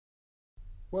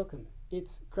Welcome.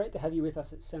 It's great to have you with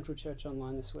us at Central Church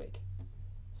Online this week.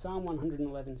 Psalm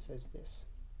 111 says this: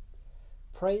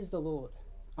 Praise the Lord.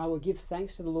 I will give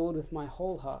thanks to the Lord with my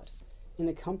whole heart, in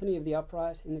the company of the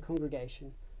upright in the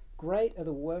congregation. Great are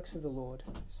the works of the Lord,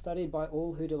 studied by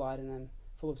all who delight in them.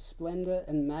 Full of splendor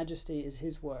and majesty is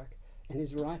his work, and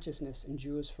his righteousness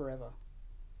endures forever.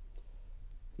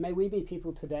 May we be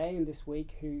people today and this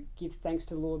week who give thanks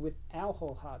to the Lord with our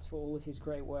whole hearts for all of his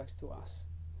great works to us.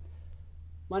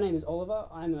 My name is Oliver.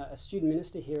 I'm a student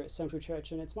minister here at Central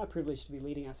Church, and it's my privilege to be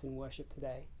leading us in worship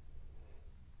today.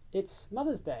 It's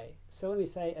Mother's Day, so let me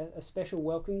say a special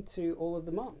welcome to all of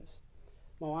the mums.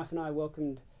 My wife and I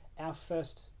welcomed our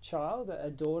first child, a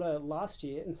daughter, last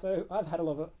year, and so I've had a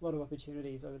lot of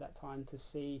opportunities over that time to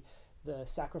see the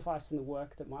sacrifice and the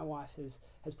work that my wife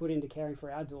has put into caring for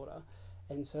our daughter.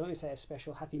 And so let me say a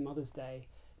special Happy Mother's Day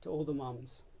to all the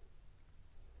mums.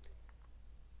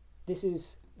 This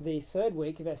is the third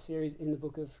week of our series in the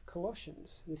book of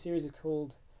Colossians. The series is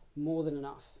called More Than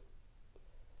Enough.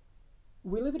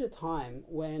 We live at a time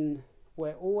when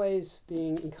we're always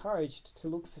being encouraged to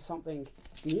look for something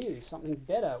new, something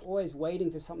better, always waiting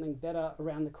for something better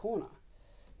around the corner.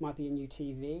 It might be a new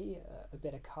TV, a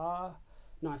better car,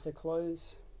 nicer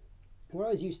clothes. We're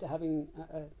always used to having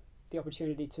the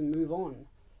opportunity to move on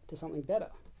to something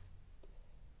better.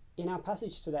 In our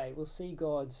passage today, we'll see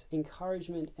God's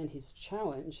encouragement and his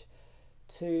challenge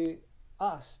to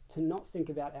us to not think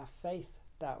about our faith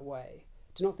that way,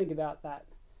 to not think about that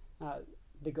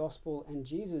the gospel and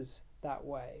Jesus that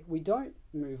way. We don't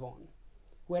move on.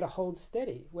 We're to hold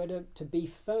steady. We're to be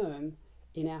firm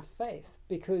in our faith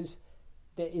because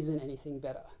there isn't anything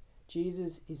better.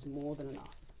 Jesus is more than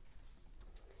enough.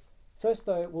 First,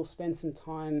 though, we'll spend some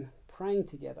time praying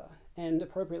together, and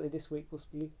appropriately this week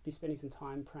we'll be spending some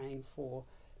time praying for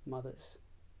mothers.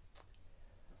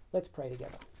 Let's pray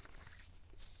together.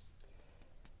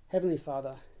 Heavenly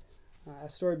Father, our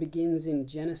story begins in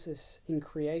Genesis, in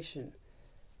creation.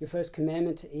 Your first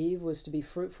commandment to Eve was to be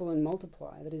fruitful and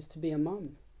multiply, that is, to be a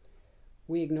mum.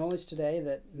 We acknowledge today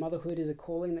that motherhood is a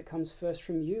calling that comes first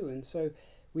from you, and so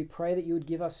we pray that you would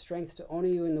give us strength to honour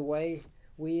you in the way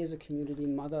we as a community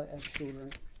mother our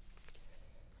children.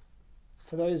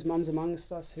 For those mums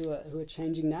amongst us who are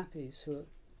changing nappies, who are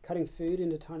cutting food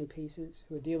into tiny pieces,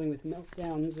 who are dealing with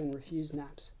meltdowns and refused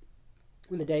naps,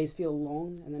 when the days feel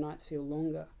long and the nights feel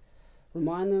longer,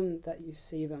 remind them that you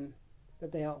see them,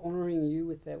 that they are honouring you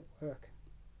with their work,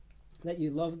 that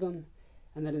you love them,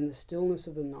 and that in the stillness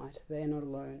of the night they are not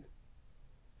alone.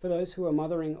 For those who are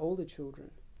mothering older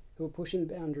children, who are pushing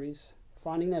boundaries,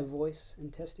 finding their voice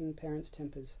and testing parents'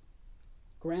 tempers,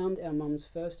 ground our mums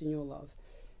first in your love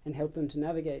and help them to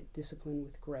navigate discipline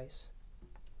with grace.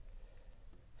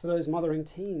 For those mothering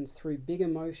teens through big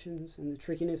emotions and the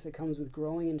trickiness that comes with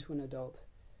growing into an adult,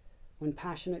 when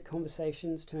passionate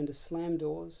conversations turn to slam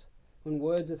doors, when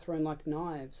words are thrown like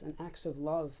knives and acts of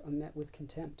love are met with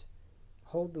contempt,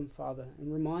 hold them, Father,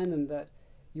 and remind them that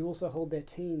you also hold their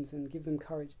teens and give them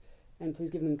courage, and please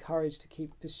give them courage to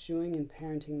keep pursuing and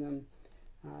parenting them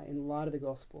in light of the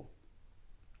gospel.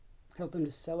 Help them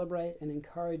to celebrate and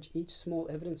encourage each small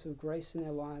evidence of grace in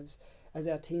their lives as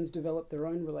our teens develop their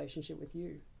own relationship with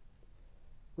you.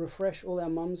 Refresh all our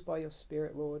mums by your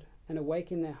Spirit, Lord, and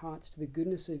awaken their hearts to the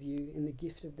goodness of you in the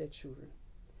gift of their children.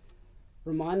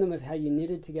 Remind them of how you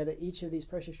knitted together each of these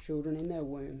precious children in their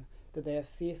womb, that they are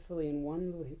fearfully and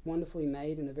wonderfully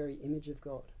made in the very image of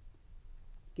God.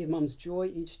 Give mums joy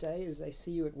each day as they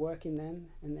see you at work in them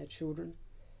and their children.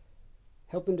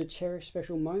 Help them to cherish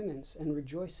special moments and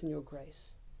rejoice in your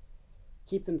grace.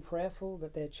 Keep them prayerful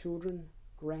that their children,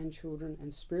 grandchildren,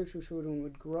 and spiritual children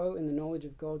would grow in the knowledge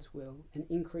of God's will and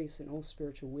increase in all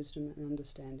spiritual wisdom and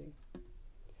understanding.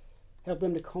 Help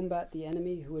them to combat the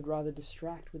enemy who would rather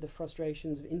distract with the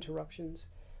frustrations of interruptions,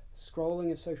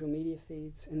 scrolling of social media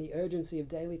feeds, and the urgency of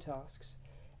daily tasks,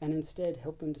 and instead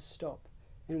help them to stop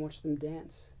and watch them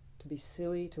dance, to be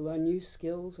silly, to learn new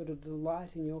skills, or to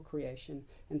delight in your creation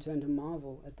and turn to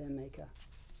marvel at their maker.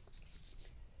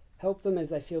 Help them as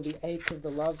they feel the ache of the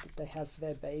love that they have for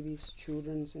their babies,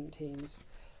 children, and teens,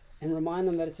 and remind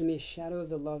them that it's a mere shadow of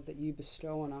the love that you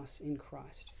bestow on us in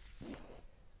Christ.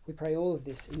 We pray all of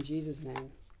this in Jesus'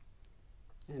 name.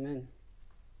 Amen.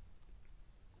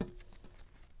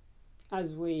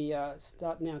 As we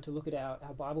start now to look at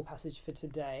our Bible passage for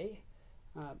today,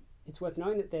 it's worth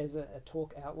knowing that there's a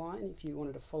talk outline. If you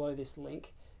wanted to follow this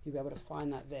link, you'll be able to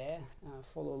find that there.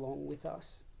 Follow along with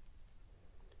us.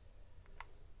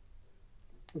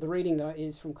 The reading, though,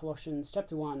 is from Colossians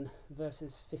chapter 1,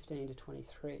 verses 15 to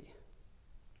 23.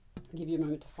 I'll give you a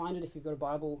moment to find it if you've got a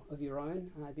Bible of your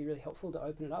own. It'd be really helpful to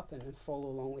open it up and follow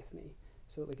along with me.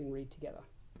 so that we can read together.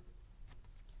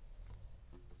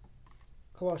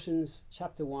 Colossians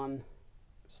chapter 1,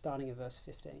 starting at verse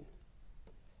 15.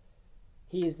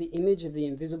 He is the image of the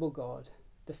invisible God,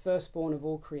 the firstborn of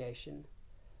all creation.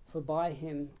 For by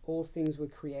him all things were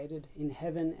created, in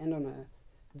heaven and on earth,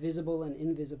 visible and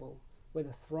invisible,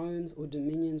 whether thrones or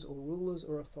dominions or rulers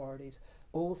or authorities,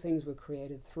 all things were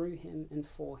created through him and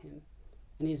for him.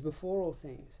 And he is before all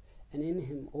things, and in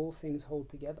him all things hold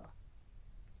together.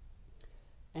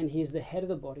 And he is the head of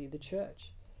the body, the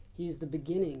church. He is the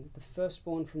beginning, the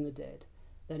firstborn from the dead,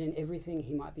 that in everything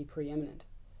he might be preeminent.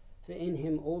 For in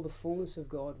him all the fullness of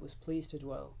God was pleased to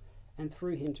dwell, and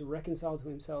through him to reconcile to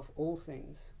himself all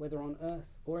things, whether on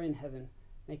earth or in heaven,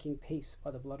 making peace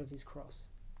by the blood of his cross.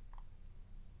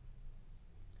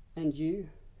 And you,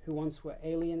 who once were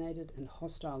alienated and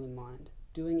hostile in mind,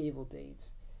 doing evil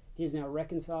deeds, he is now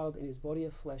reconciled in his body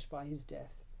of flesh by his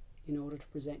death, in order to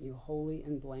present you holy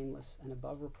and blameless and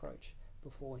above reproach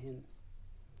before him.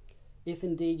 If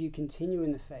indeed you continue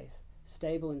in the faith,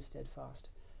 stable and steadfast,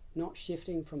 not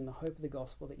shifting from the hope of the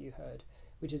gospel that you heard,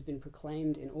 which has been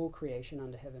proclaimed in all creation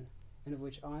under heaven, and of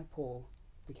which I, Paul,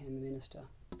 became a minister.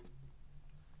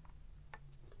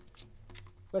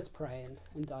 Let's pray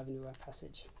and dive into our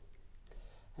passage.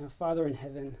 Our Father in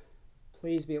heaven,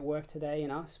 please be at work today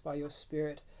in us by your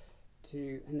Spirit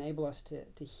to enable us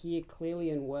to hear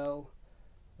clearly and well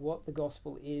what the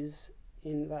gospel is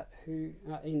in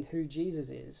who Jesus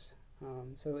is,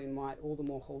 so that we might all the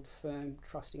more hold firm,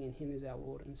 trusting in him as our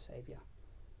Lord and Saviour.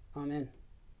 Amen.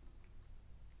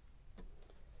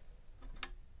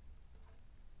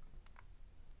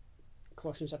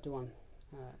 Colossians chapter 1.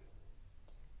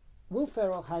 Will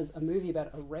Ferrell has a movie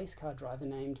about a race car driver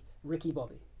named Ricky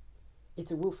Bobby.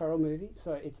 It's a Will Ferrell movie,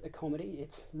 so it's a comedy,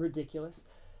 it's ridiculous,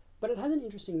 but it has an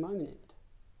interesting moment in it.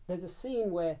 There's a scene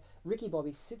where Ricky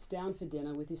Bobby sits down for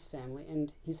dinner with his family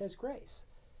and he says grace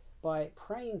by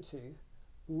praying to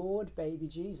Lord Baby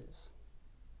Jesus.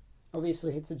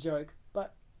 Obviously it's a joke,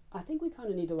 but I think we kind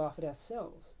of need to laugh at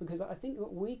ourselves, because I think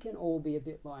that we can all be a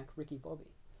bit like Ricky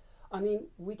Bobby. I mean,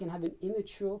 we can have an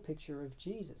immature picture of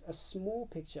Jesus, a small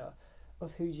picture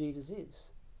of who Jesus is.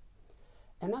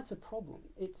 And that's a problem.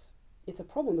 It's a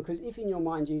problem because if in your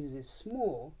mind Jesus is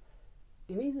small,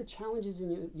 it means the challenges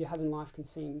you have in life can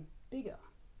seem bigger.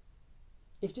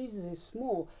 If Jesus is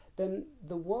small, then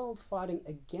the world fighting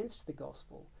against the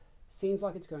gospel seems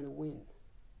like it's going to win.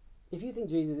 If you think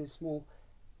Jesus is small,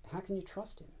 how can you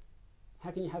trust him?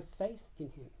 How can you have faith in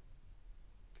him?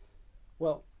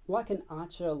 Well, like an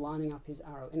archer lining up his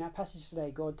arrow, in our passage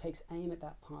today, God takes aim at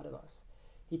that part of us.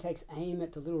 He takes aim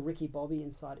at the little Ricky Bobby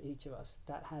inside each of us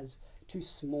that has too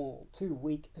small, too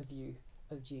weak a view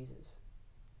of Jesus.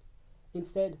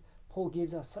 Instead, Paul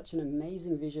gives us such an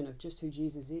amazing vision of just who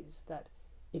Jesus is that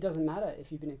it doesn't matter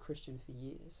if you've been a Christian for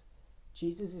years.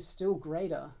 Jesus is still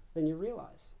greater than you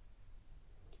realize.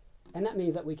 And that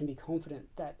means that we can be confident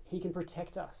that he can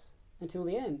protect us until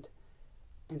the end.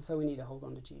 And so we need to hold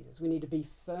on to Jesus. We need to be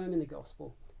firm in the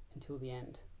gospel until the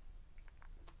end.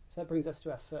 So that brings us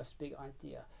to our first big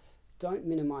idea. Don't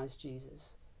minimize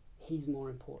Jesus. He's more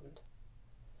important.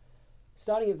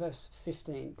 Starting at verse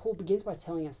 15, Paul begins by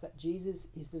telling us that Jesus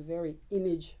is the very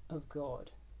image of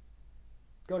God.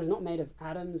 God is not made of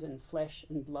atoms and flesh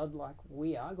and blood like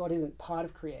we are. God isn't part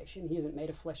of creation. He isn't made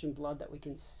of flesh and blood that we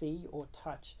can see or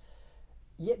touch.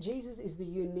 Yet Jesus is the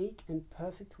unique and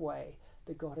perfect way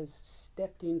that God has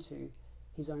stepped into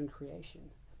his own creation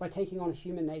by taking on a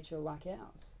human nature like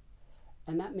ours.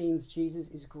 And that means Jesus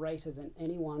is greater than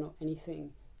anyone or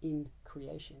anything in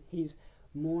creation. He's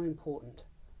more important,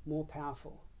 more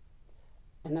powerful.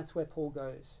 And that's where Paul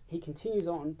goes. He continues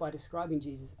on by describing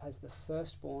Jesus as the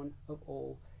firstborn of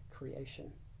all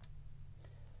creation.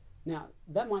 Now,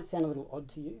 that might sound a little odd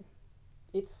to you.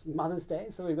 It's Mother's Day,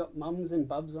 so we've got mums and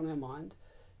bubs on our mind.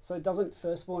 So doesn't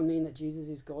firstborn mean that Jesus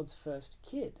is God's first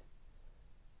kid?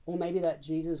 Or maybe that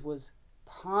Jesus was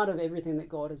part of everything that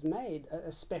God has made,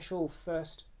 a special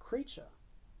first creature?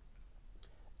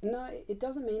 No, it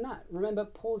doesn't mean that. Remember,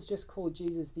 Paul's just called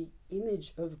Jesus the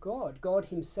image of God. God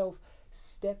himself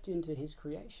stepped into his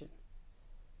creation.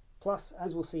 Plus,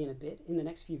 as we'll see in a bit, in the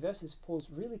next few verses, Paul's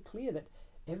really clear that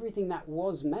everything that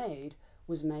was made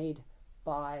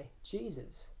by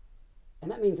Jesus.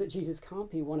 And that means that Jesus can't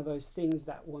be one of those things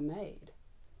that were made.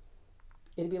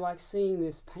 It'd be like seeing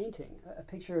this painting, a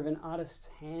picture of an artist's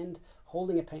hand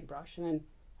holding a paintbrush, and then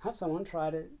have someone try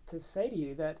to say to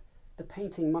you that the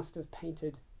painting must have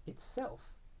painted itself.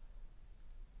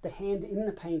 The hand in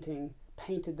the painting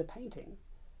painted the painting.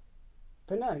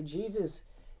 But no, Jesus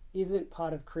isn't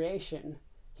part of creation.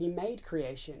 He made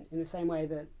creation in the same way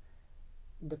that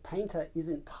the painter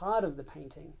isn't part of the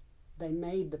painting. They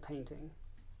made the painting.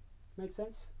 Make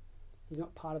sense? He's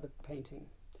not part of the painting.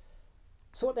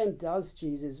 So what then does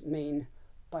Jesus mean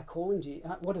by calling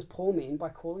what does Paul mean by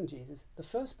calling Jesus the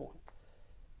firstborn?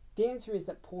 The answer is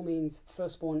that Paul means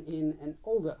firstborn in an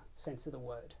older sense of the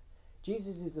word.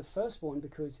 Jesus is the firstborn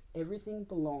because everything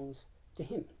belongs to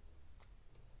him.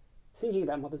 Thinking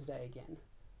about Mother's Day again,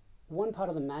 one part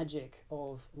of the magic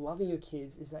of loving your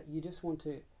kids is that you just want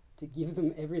to give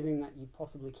them everything that you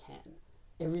possibly can,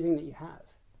 everything that you have.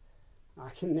 I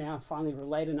can now finally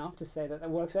relate enough to say that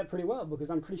works out pretty well,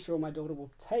 because I'm pretty sure my daughter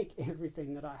will take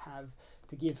everything that I have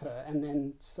to give her and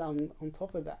then some on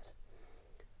top of that.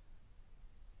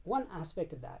 One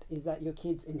aspect of that is that your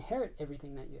kids inherit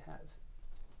everything that you have.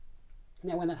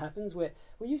 Now when that happens, we're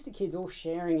used to kids all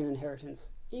sharing an inheritance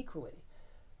equally.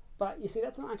 But you see,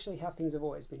 that's not actually how things have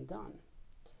always been done.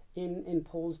 In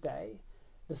Paul's day,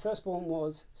 the firstborn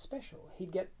was special.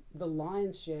 He'd get the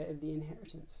lion's share of the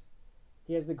inheritance.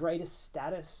 He has the greatest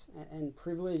status and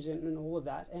privilege and all of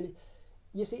that. And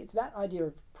you see, it's that idea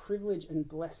of privilege and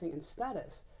blessing and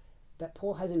status that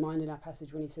Paul has in mind in our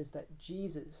passage when he says that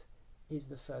Jesus is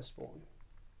the firstborn.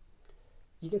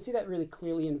 You can see that really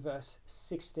clearly in verse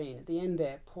 16. At the end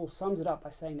there, Paul sums it up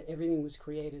by saying that everything was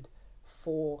created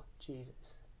for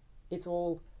Jesus. It's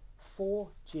all for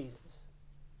Jesus.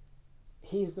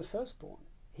 He is the firstborn.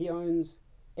 He owns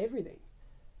everything.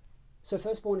 So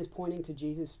firstborn is pointing to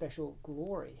Jesus' special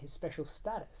glory, his special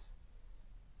status.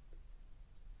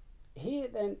 Here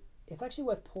then, it's actually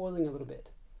worth pausing a little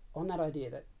bit on that idea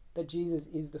that Jesus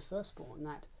is the firstborn,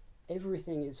 that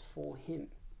everything is for him.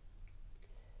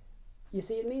 You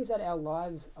see, it means that our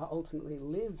lives are ultimately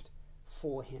lived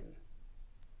for him.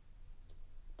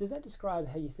 Does that describe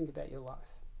how you think about your life?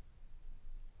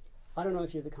 I don't know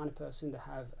if you're the kind of person to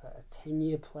have a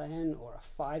 10-year plan or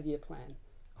a 5-year plan,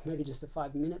 or maybe just a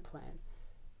 5-minute plan.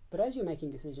 But as you're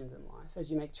making decisions in life,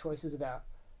 as you make choices about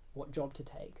what job to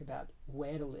take, about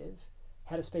where to live,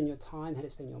 how to spend your time, how to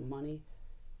spend your money,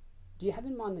 do you have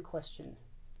in mind the question,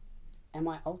 am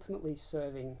I ultimately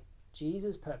serving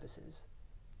Jesus' purposes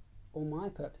or my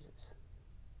purposes?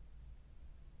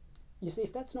 You see,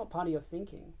 if that's not part of your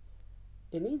thinking,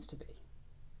 it needs to be.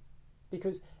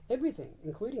 Because everything,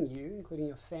 including you, including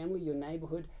your family, your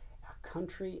neighborhood, our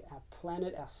country, our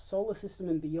planet, our solar system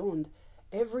and beyond,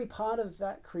 every part of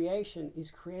that creation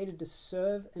is created to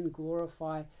serve and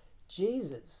glorify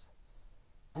Jesus.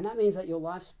 And that means that your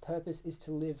life's purpose is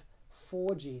to live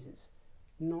for Jesus,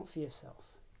 not for yourself.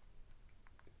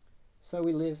 So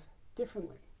we live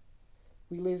differently.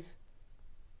 We live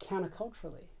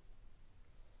counterculturally.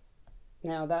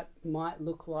 Now that might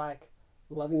look like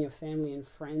loving your family and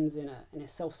friends in a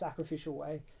self-sacrificial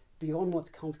way beyond what's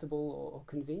comfortable or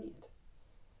convenient.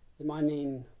 It might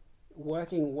mean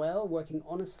working well, working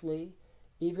honestly,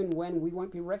 even when we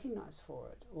won't be recognized for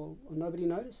it or nobody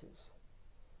notices.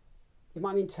 It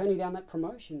might mean turning down that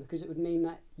promotion because it would mean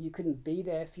that you couldn't be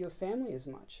there for your family as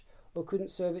much, or couldn't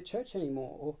serve at church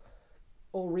anymore,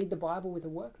 or read the Bible with a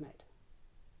workmate.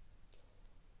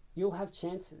 You'll have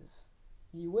chances,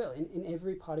 you will, in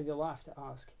every part of your life to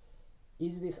ask,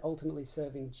 is this ultimately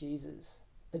serving Jesus,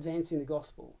 advancing the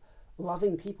gospel,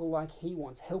 loving people like he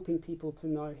wants, helping people to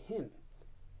know him?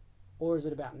 Or is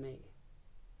it about me?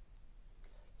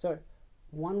 So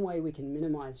one way we can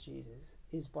minimize Jesus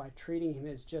is by treating him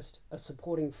as just a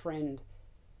supporting friend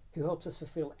who helps us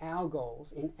fulfill our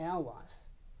goals in our life,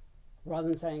 rather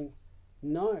than saying,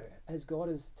 no, as God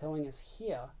is telling us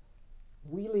here,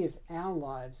 we live our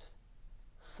lives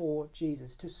for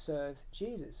Jesus, to serve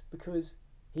Jesus, because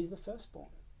he's the firstborn.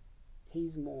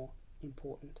 He's more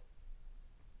important.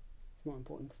 It's more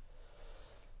important.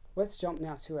 Let's jump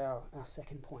now to our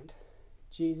second point.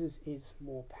 Jesus is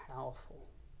more powerful.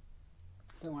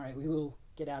 Don't worry, we will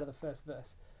get out of the first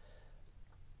verse.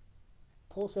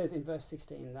 Paul says in verse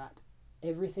 16 that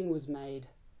everything was made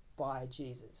by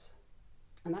Jesus.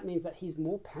 And that means that he's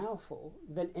more powerful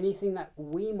than anything that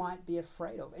we might be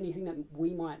afraid of, anything that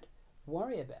we might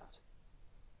worry about.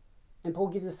 And Paul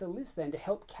gives us a list then to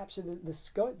help capture the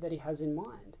scope that he has in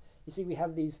mind. You see, we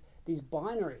have these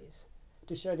binaries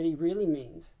to show that he really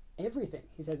means everything.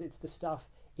 He says it's the stuff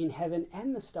in heaven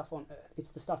and the stuff on earth. It's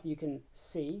the stuff you can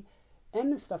see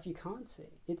and the stuff you can't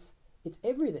see. It's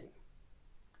everything.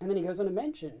 And then he goes on to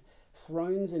mention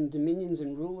thrones and dominions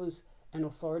and rulers and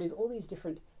authorities, all these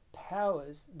different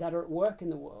powers that are at work in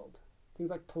the world. Things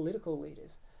like political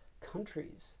leaders,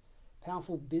 countries,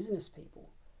 powerful business people,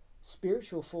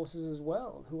 spiritual forces as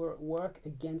well, who are at work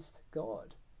against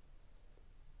God.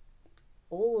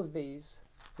 All of these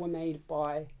were made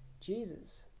by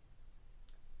Jesus.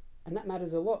 And that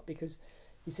matters a lot because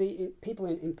You see, people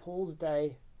in Paul's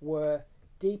day were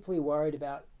deeply worried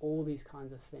about all these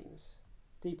kinds of things,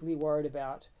 deeply worried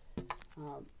about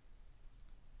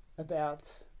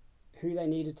who they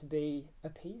needed to be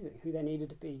appeasing, who they needed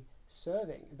to be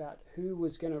serving, about who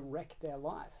was going to wreck their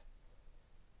life.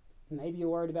 Maybe you're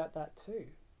worried about that too.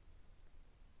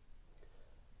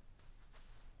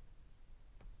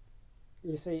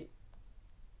 You see,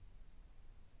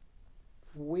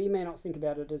 we may not think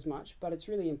about it as much, but it's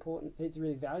really important, it's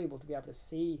really valuable to be able to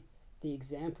see the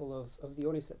example of the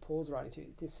audience that Paul's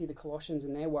writing to see the Colossians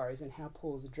and their worries and how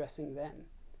Paul's addressing them.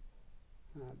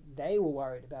 They were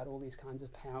worried about all these kinds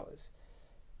of powers.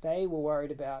 They were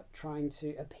worried about trying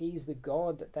to appease the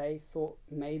God that they thought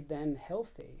made them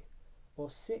healthy or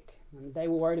sick. They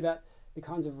were worried about the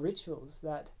kinds of rituals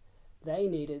that they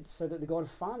needed so that the God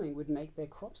of farming would make their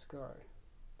crops grow.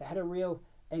 They had a real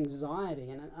anxiety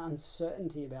and an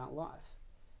uncertainty about life.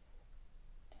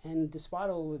 And despite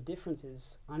all the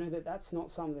differences, I know that that's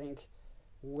not something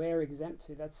we're exempt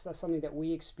to. That's something that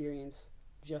we experience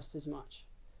just as much.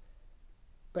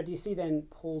 But do you see then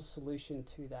Paul's solution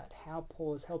to that? How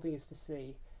Paul is helping us to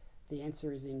see the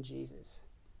answer is in Jesus.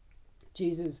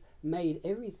 Jesus made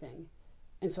everything,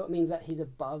 and so it means that he's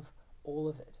above all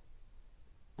of it.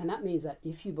 And that means that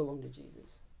if you belong to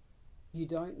Jesus, you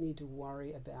don't need to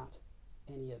worry about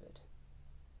any of it.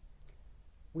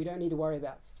 We don't need to worry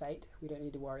about fate. We don't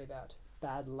need to worry about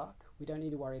bad luck. We don't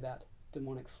need to worry about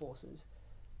demonic forces,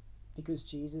 because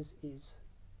Jesus is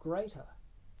greater,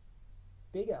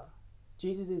 bigger.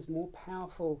 Jesus is more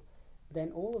powerful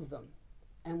than all of them,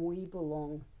 and we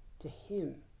belong to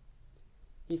him.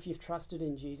 If you've trusted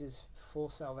in Jesus for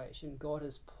salvation, God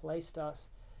has placed us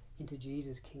into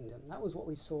Jesus' kingdom. That was what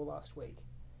we saw last week.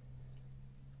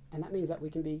 And that means that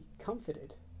we can be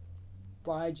comforted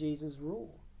by Jesus'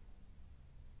 rule.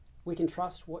 We can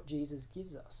trust what Jesus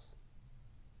gives us.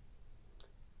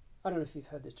 I don't know if you've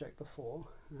heard this joke before,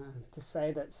 to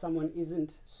say that someone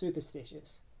isn't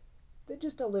superstitious. They're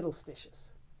just a little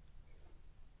stitious.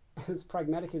 As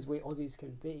pragmatic as we Aussies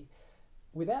can be,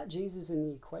 without Jesus in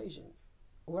the equation,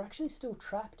 we're actually still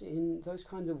trapped in those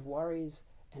kinds of worries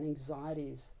and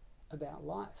anxieties about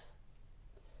life.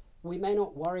 We may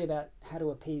not worry about how to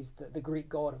appease the Greek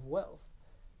god of wealth,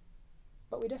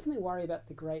 but we definitely worry about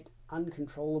the great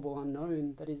uncontrollable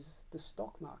unknown that is the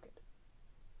stock market.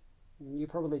 You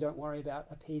probably don't worry about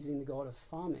appeasing the god of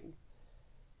farming,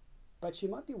 but you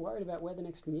might be worried about where the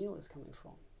next meal is coming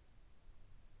from.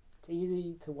 It's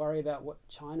easy to worry about what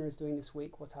China is doing this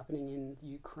week, what's happening in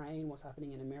Ukraine, what's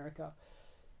happening in America.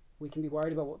 We can be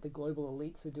worried about what the global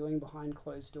elites are doing behind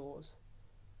closed doors.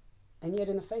 And yet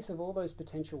in the face of all those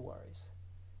potential worries,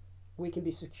 we can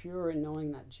be secure in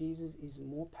knowing that Jesus is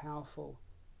more powerful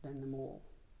than them all.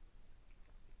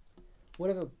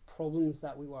 Whatever problems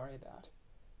that we worry about,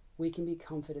 we can be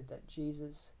comforted that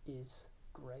Jesus is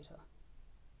greater.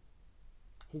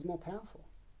 He's more powerful.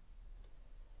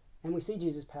 And we see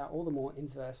Jesus' power all the more in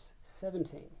verse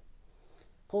 17.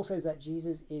 Paul says that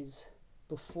Jesus is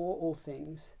before all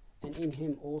things, and in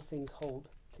him all things hold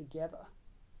together.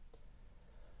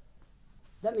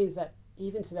 That means that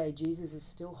even today, Jesus is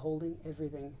still holding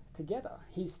everything together.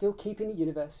 He's still keeping the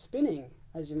universe spinning,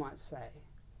 as you might say.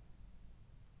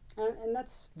 And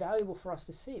that's valuable for us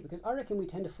to see, because I reckon we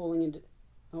tend to fall into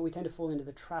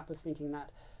the trap of thinking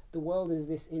that the world is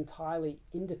this entirely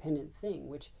independent thing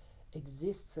which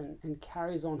exists and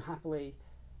carries on happily,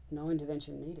 no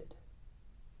intervention needed.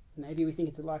 Maybe we think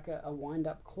it's like a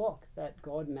wind-up clock that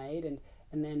God made and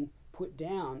then put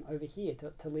down over here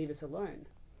to leave us alone.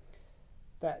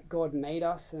 That God made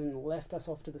us and left us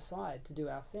off to the side to do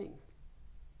our thing.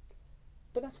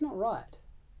 But that's not right.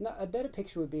 No, a better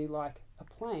picture would be like a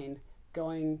plane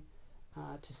going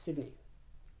to Sydney.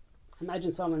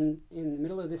 Imagine someone in the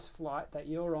middle of this flight that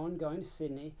you're on going to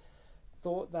Sydney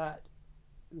thought that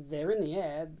they're in the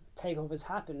air, takeoff has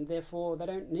happened, therefore they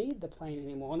don't need the plane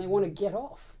anymore and they want to get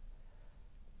off.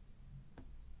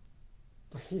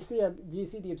 Do you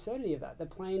see the absurdity of that? The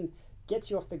plane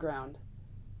gets you off the ground,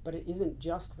 but it isn't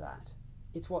just that.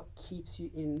 It's what keeps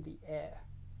you in the air.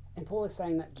 And Paul is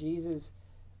saying that Jesus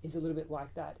is a little bit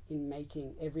like that in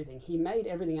making everything. He made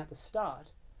everything at the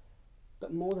start,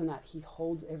 but more than that, he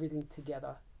holds everything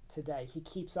together today. He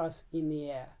keeps us in the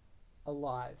air,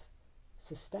 alive,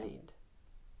 sustained.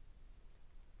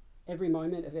 Every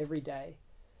moment of every day,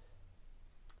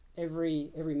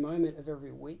 every moment of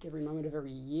every week, every moment of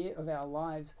every year of our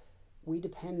lives, we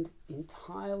depend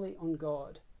entirely on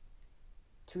God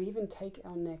to even take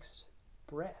our next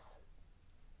breath.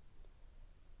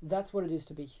 That's what it is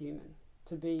to be human,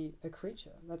 to be a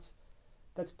creature. That's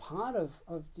That's part of,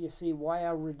 do you see, why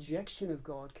our rejection of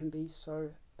God can be so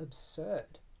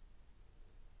absurd?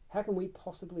 How can we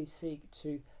possibly seek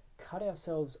to cut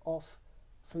ourselves off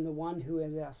from the one who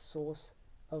is our source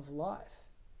of life?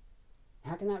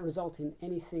 How can that result in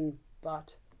anything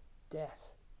but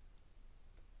death?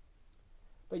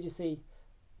 But you see,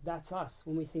 that's us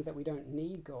when we think that we don't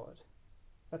need God.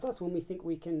 That's us when we think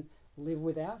we can live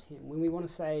without him, when we want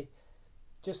to say,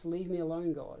 just leave me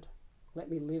alone, God. Let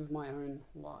me live my own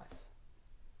life.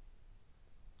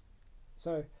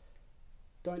 So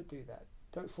don't do that.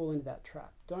 Don't fall into that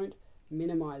trap. Don't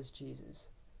minimize Jesus,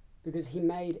 because he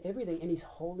made everything and he's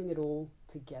holding it all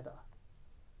together.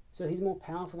 So he's more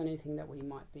powerful than anything that we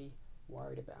might be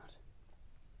worried about.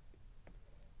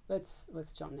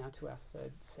 Let's jump now to our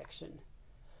third section.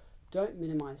 Don't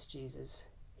minimize Jesus.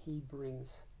 He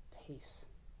brings peace.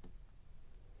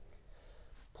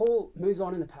 Paul moves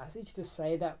on in the passage to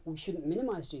say that we shouldn't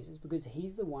minimize Jesus because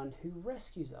he's the one who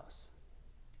rescues us.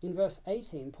 In verse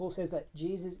 18, Paul says that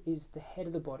Jesus is the head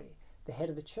of the body, the head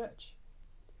of the church.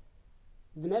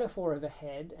 The metaphor of a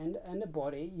head and a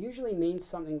body usually means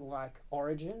something like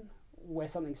origin, where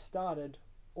something started,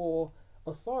 or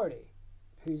authority,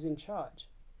 who's in charge.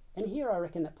 And here I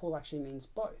reckon that Paul actually means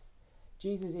both.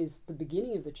 Jesus is the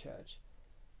beginning of the church,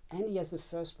 and he has the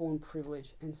firstborn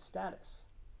privilege and status.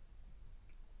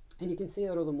 And you can see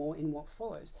that all the more in what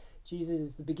follows. Jesus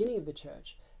is the beginning of the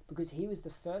church because he was the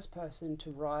first person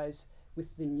to rise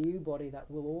with the new body that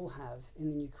we'll all have in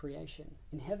the new creation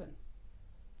in heaven.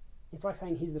 It's like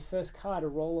saying he's the first car to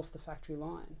roll off the factory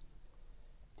line.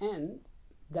 And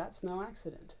that's no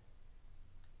accident.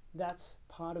 That's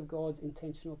part of God's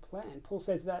intentional plan. Paul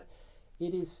says that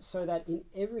it is so that in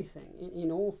everything,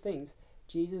 in all things,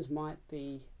 Jesus might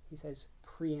be, he says,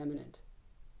 preeminent,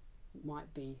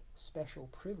 might be special,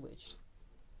 privileged.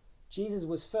 Jesus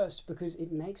was first because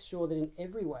it makes sure that in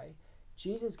every way,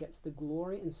 Jesus gets the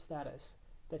glory and status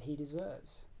that he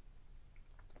deserves.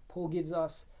 Paul gives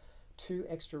us 2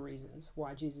 extra reasons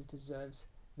why Jesus deserves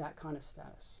that kind of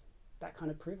status, that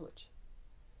kind of privilege.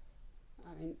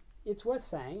 I mean, it's worth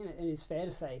saying, and it is fair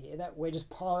to say here, that we're just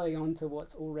piling on to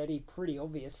what's already pretty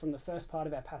obvious from the first part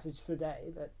of our passage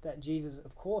today, that Jesus,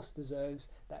 of course, deserves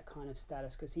that kind of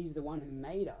status because he's the one who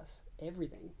made us,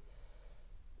 everything.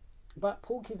 But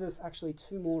Paul gives us actually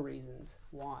 2 more reasons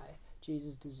why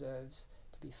Jesus deserves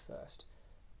to be first.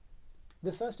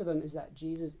 The first of them is that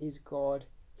Jesus is God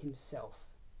himself.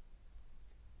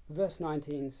 Verse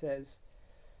 19 says,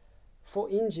 "For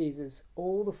in Jesus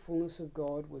all the fullness of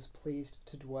God was pleased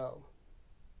to dwell."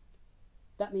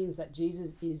 That means that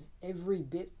Jesus is every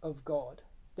bit of God.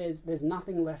 There's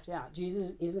nothing left out.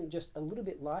 Jesus isn't just a little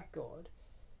bit like God.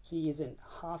 He isn't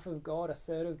half of God, a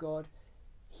third of God.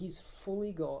 He's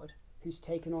fully God who's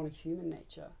taken on a human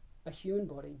nature, a human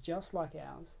body just like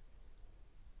ours,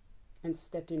 and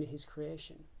stepped into his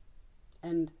creation.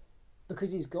 And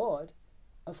because he's God,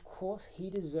 of course he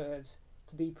deserves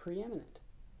to be preeminent,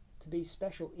 to be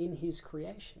special in his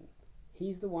creation.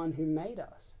 He's the one who made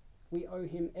us. We owe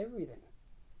him everything.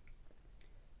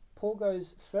 Paul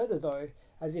goes further, though,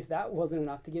 as if that wasn't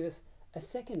enough, to give us a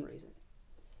second reason.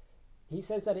 He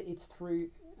says that it is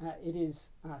through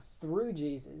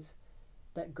Jesus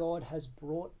that God has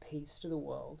brought peace to the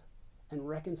world and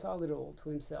reconciled it all to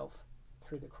himself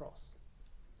through the cross.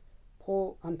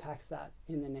 Paul unpacks that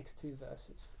in the next 2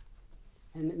 verses.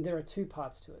 And there are 2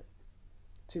 parts to it.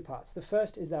 2 parts. The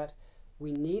first is that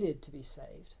we needed to be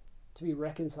saved, to be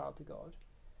reconciled to God.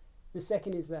 The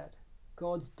second is that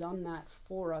God's done that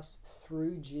for us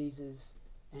through Jesus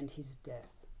and his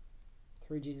death.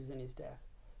 Through Jesus and his death.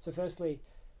 So firstly,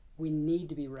 we need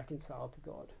to be reconciled to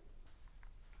God.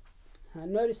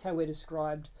 Notice how we're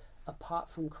described apart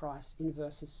from Christ in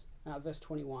verse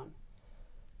 21.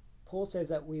 Paul says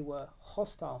that we were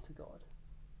hostile to God.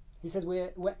 He says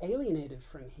we're alienated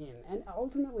from him and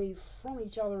ultimately from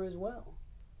each other as well.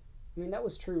 I mean, that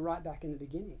was true right back in the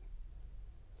beginning.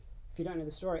 If you don't know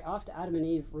the story, after Adam and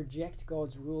Eve reject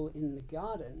God's rule in the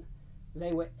garden,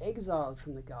 they were exiled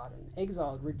from the garden,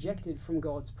 exiled, rejected from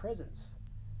God's presence.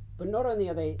 But not only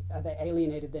are they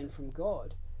alienated then from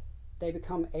God, they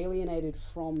become alienated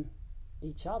from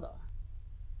each other.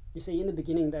 You see, in the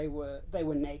beginning they were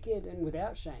naked and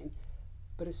without shame,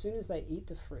 but as soon as they eat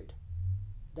the fruit,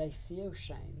 they feel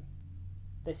shame.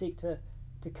 They seek to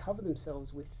cover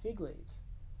themselves with fig leaves.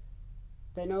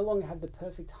 They no longer have the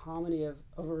perfect harmony of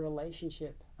a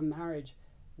relationship, a marriage,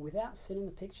 without sin in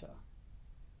the picture.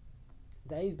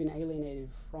 They've been alienated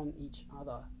from each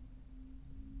other.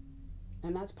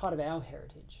 And that's part of our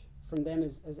heritage, from them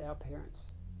as our parents.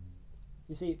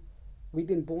 You see, we've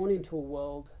been born into a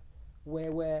world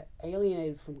where we're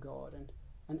alienated from God and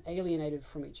and alienated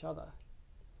from each other.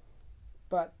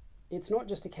 But it's not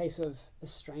just a case of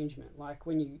estrangement, like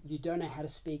when you don't know how to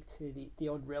speak to the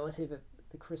odd relative at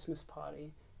the Christmas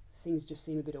party, things just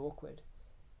seem a bit awkward.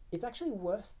 It's actually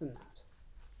worse than that.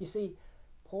 You see,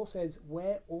 Paul says,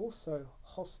 we're also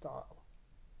hostile,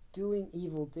 doing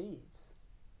evil deeds.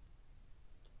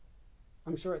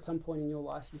 I'm sure at some point in your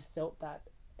life you felt that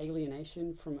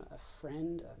alienation from a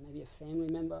friend, or maybe a family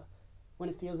member, when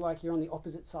it feels like you're on the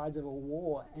opposite sides of a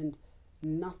war and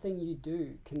nothing you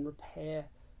do can repair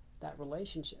that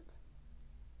relationship.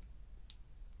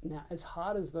 Now, as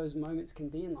hard as those moments can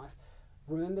be in life,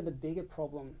 remember the bigger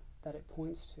problem that it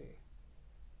points to,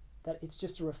 that it's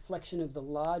just a reflection of the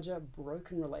larger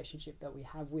broken relationship that we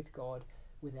have with God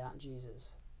without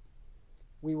Jesus.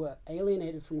 We were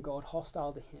alienated from God,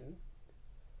 hostile to him,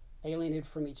 alienated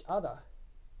from each other,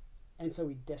 and so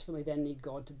we desperately then need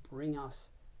God to bring us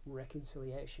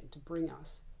reconciliation, to bring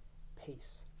us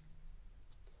peace.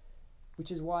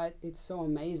 Which is why it's so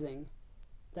amazing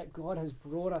that God has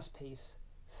brought us peace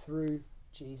through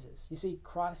Jesus. You see,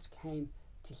 Christ came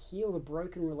to heal the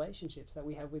broken relationships that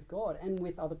we have with God and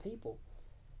with other people.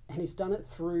 And he's done it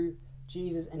through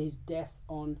Jesus and his death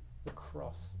on the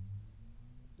cross.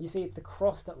 You see, it's the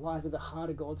cross that lies at the heart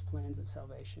of God's plans of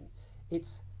salvation.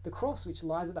 It's the cross which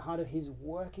lies at the heart of his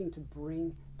working to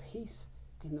bring peace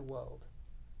in the world.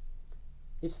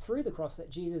 It's through the cross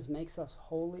that Jesus makes us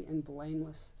holy and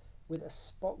blameless, with a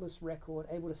spotless record,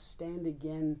 able to stand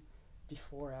again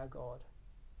before our God.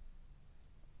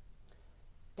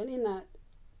 And in that,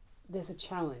 there's a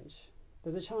challenge.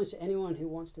 There's a challenge to anyone who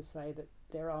wants to say that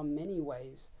there are many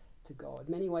ways to God,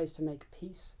 many ways to make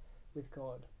peace with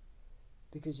God.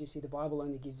 Because you see, the Bible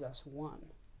only gives us one.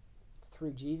 It's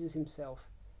through Jesus himself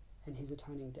and his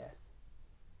atoning death.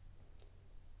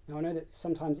 Now, I know that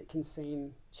sometimes it can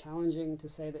seem challenging to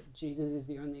say that Jesus is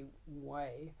the only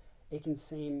way. It can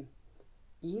seem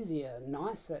easier,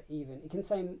 nicer even. It can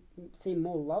seem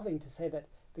more loving to say that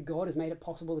God has made it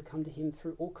possible to come to him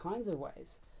through all kinds of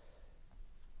ways.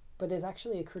 But there's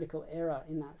actually a critical error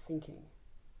in that thinking.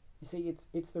 You see,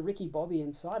 it's the Ricky Bobby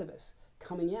inside of us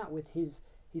coming out with his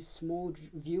small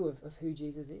view of who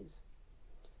Jesus is.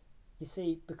 You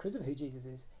see, because of who Jesus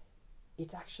is,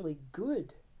 it's actually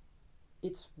good.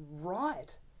 It's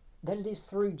right that it is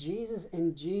through Jesus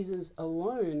and Jesus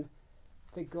alone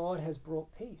that God has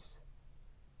brought peace.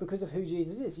 Because of who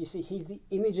Jesus is. You see, he's the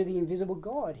image of the invisible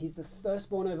God. He's the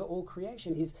firstborn over all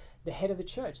creation. He's the head of the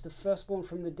church, the firstborn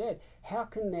from the dead. How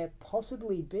can there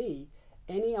possibly be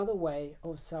any other way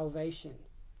of salvation?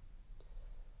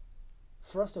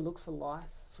 For us to look for life,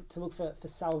 to look for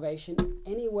salvation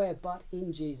anywhere but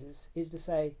in Jesus, is to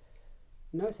say,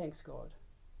 no thanks, God.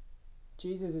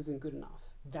 Jesus isn't good enough,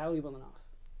 valuable enough.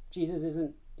 Jesus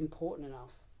isn't important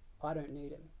enough. I don't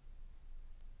need him.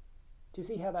 Do you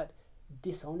see how that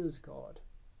dishonors God?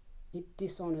 It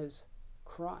dishonors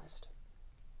Christ.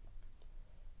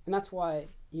 And that's why,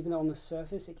 even though on the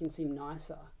surface it can seem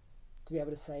nicer to be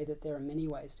able to say that there are many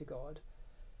ways to God,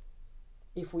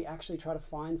 if we actually try to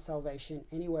find salvation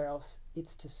anywhere else,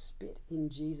 it's to spit in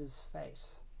Jesus'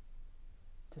 face,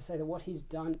 to say that what he's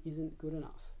done isn't good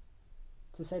enough,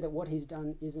 to say that what he's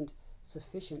done isn't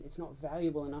sufficient, it's not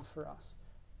valuable enough for us,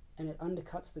 and it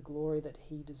undercuts the glory that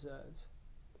he deserves.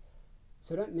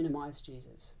 So don't minimize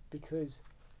Jesus, because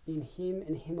in him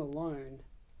and him alone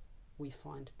we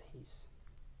find peace.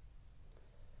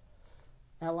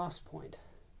 Our last point,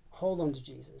 hold on to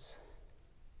Jesus.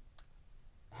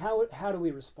 How do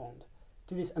we respond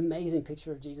to this amazing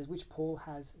picture of Jesus which Paul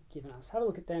has given us? Have a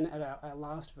look at our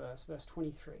last verse, verse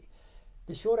 23.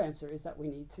 The short answer is that we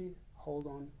need to hold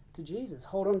on to Jesus,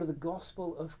 hold on to the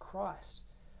gospel of Christ.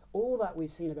 All that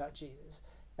we've seen about Jesus,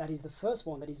 that he's the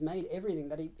firstborn, that he's made everything,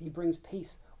 that he brings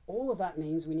peace. All of that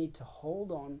means we need to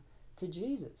hold on to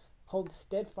Jesus. Hold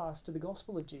steadfast to the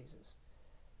gospel of Jesus.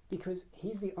 Because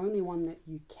he's the only one that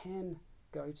you can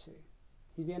go to.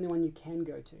 He's the only one you can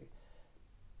go to.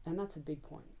 And that's a big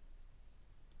point.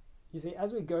 You see,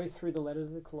 as we go through the letter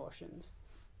to the Colossians,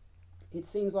 it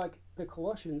seems like the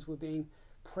Colossians were being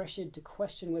pressured to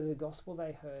question whether the gospel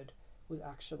they heard was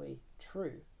actually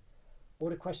true,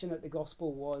 or to question that the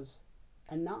gospel was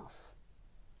enough.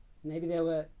 Maybe they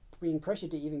were being pressured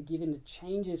to even give in to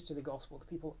changes to the gospel, to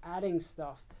people adding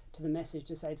stuff to the message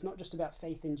to say it's not just about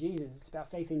faith in Jesus, it's about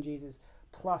faith in Jesus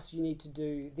plus you need to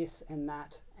do this and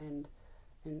that and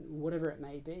whatever it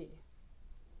may be.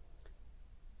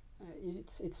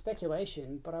 It's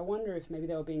speculation, but I wonder if maybe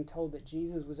they were being told that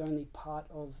Jesus was only part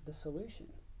of the solution,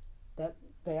 that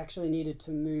they actually needed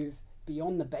to move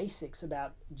beyond the basics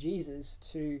about Jesus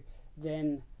to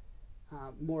then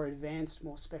more advanced,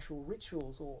 more special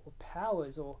rituals or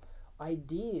powers or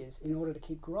ideas in order to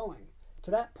keep growing.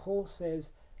 To that, Paul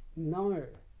says, no,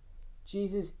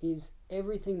 Jesus is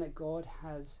everything that God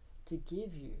has to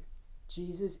give you.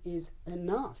 Jesus is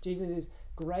enough. Jesus is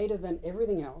greater than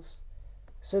everything else.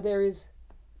 So there is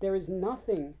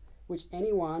nothing which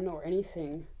anyone or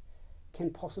anything can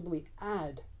possibly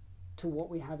add to what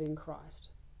we have in Christ.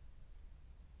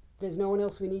 There's no one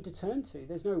else we need to turn to.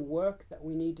 There's no work that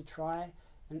we need to try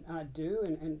and do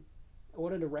in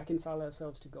order to reconcile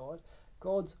ourselves to God.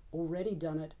 God's already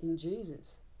done it in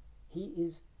Jesus. He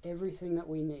is everything that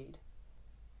we need.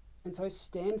 And so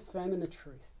stand firm in the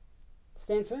truth.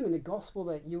 Stand firm in the gospel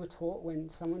that you were taught when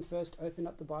someone first opened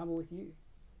up the Bible with you.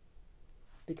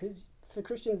 Because for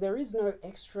Christians, there is no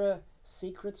extra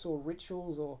secrets or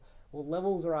rituals or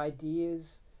levels or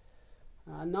ideas,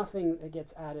 nothing that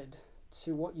gets added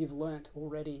to what you've learnt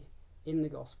already in the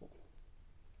gospel.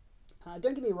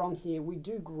 Don't get me wrong here, we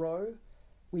do grow,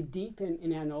 we deepen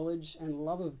in our knowledge and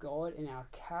love of God, in our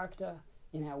character,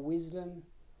 in our wisdom.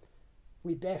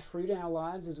 We bear fruit in our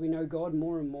lives as we know God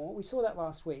more and more. We saw that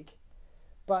last week.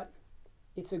 But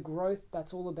it's a growth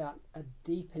that's all about a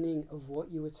deepening of what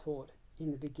you were taught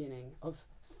in the beginning, of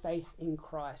faith in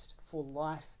Christ for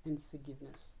life and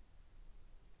forgiveness.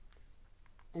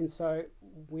 And so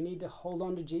we need to hold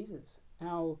on to Jesus,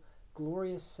 our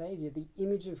glorious Savior, the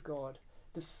image of God,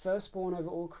 the firstborn over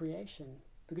all creation,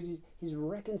 because he's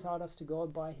reconciled us to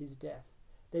God by his death.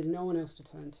 There's no one else to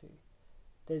turn to.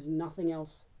 There's nothing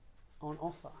else on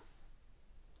offer.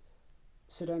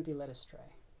 So don't be led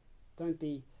astray. Don't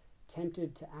be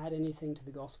tempted to add anything to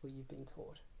the gospel you've been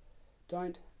taught.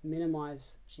 Don't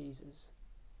minimize Jesus.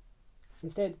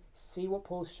 Instead, see what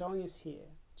Paul's showing us here,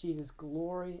 Jesus'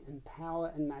 glory and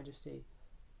power and majesty,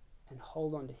 and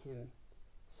hold on to him,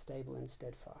 stable and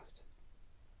steadfast.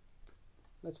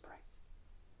 Let's pray.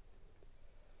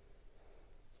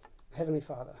 Heavenly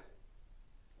Father,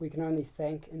 we can only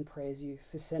thank and praise you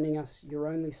for sending us your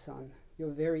only Son, your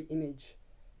very image,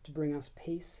 to bring us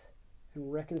peace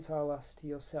and reconcile us to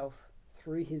yourself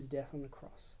through his death on the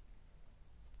cross.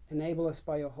 Enable us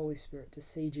by your Holy Spirit to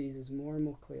see Jesus more and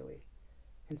more clearly,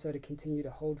 and so to continue to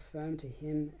hold firm to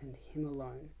him and him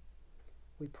alone.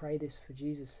 We pray this for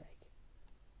Jesus' sake.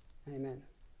 Amen.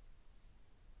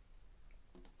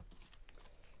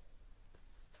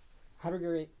 Have a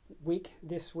great week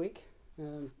this week.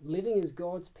 Living as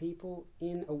God's people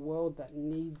in a world that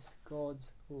needs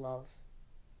God's love.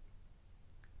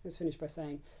 Let's finish by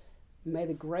saying, may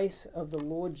the grace of the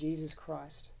Lord Jesus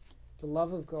Christ, the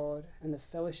love of God, and the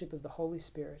fellowship of the Holy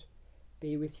Spirit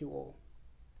be with you all.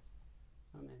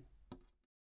 Amen.